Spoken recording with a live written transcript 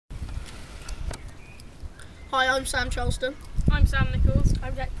Hi, I'm Sam Charleston. I'm Sam Nichols.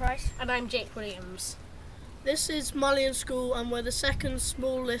 I'm Jack Price. And I'm Jake Williams. This is Mullion School and we're the second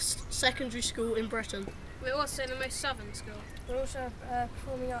smallest secondary school in Britain. We're also the most southern school. We're also a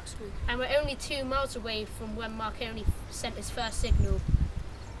performing arts school. And we're only 2 miles away from when Marconi sent his first signal.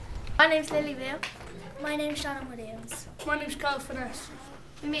 My name's Lily Veal. My name's Shannon Williams. My name's Carl Finesse.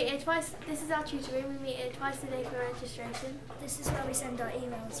 We meet here twice. This is our tutoring. We meet here twice a day for registration. This is where we send our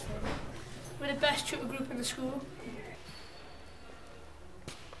emails from. We're the best tutor group in the school.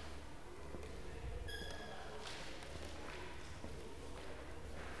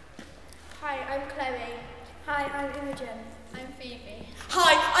 Hi, I'm Chloe. Hi, I'm Imogen. I'm Phoebe.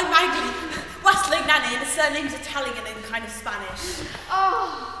 Hi, I'm Maggie. Westling Nanny, and the surname's Italian and kind of Spanish.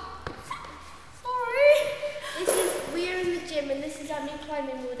 Oh, sorry. We're in the gym, and this is our new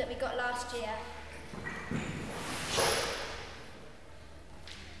climbing wall that we got last year.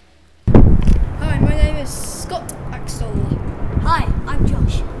 Hi, my name is Scott Axel. Hi, I'm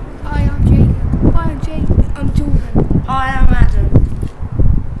Josh. Hi, I'm Jacob. Hi, I'm Jake. I'm Jordan. Hi, I'm Adam.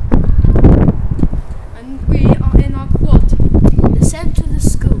 And we are in our quad, The centre of the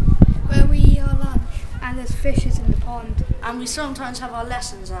school. where we eat our lunch. And there's fishes in the pond. And we sometimes have our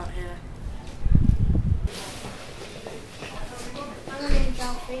lessons out here. My name's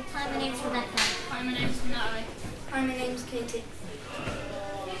Alfie. Hi, my name's Rebecca. Hi, my name's Natalie. Hi, my name's Katie.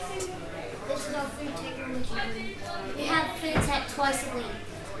 This is our food technology room. We have food tech twice a week.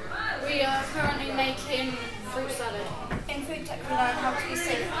 We are currently making fruit salad. In food tech, we learn how to be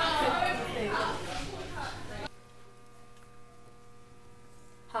safe cooking food.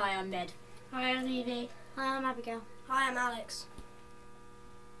 Hi, I'm Ned. Hi, I'm Evie. Hi, I'm Abigail. Hi, I'm Alex.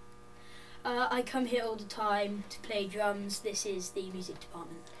 I come here all the time to play drums. This is the music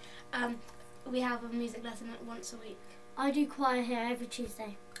department. We have a music lesson once a week. I do choir here every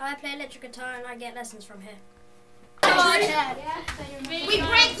Tuesday. I play electric guitar and I get lessons from here. We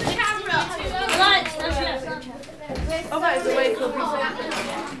break the camera! Oh, that is a way cool piece.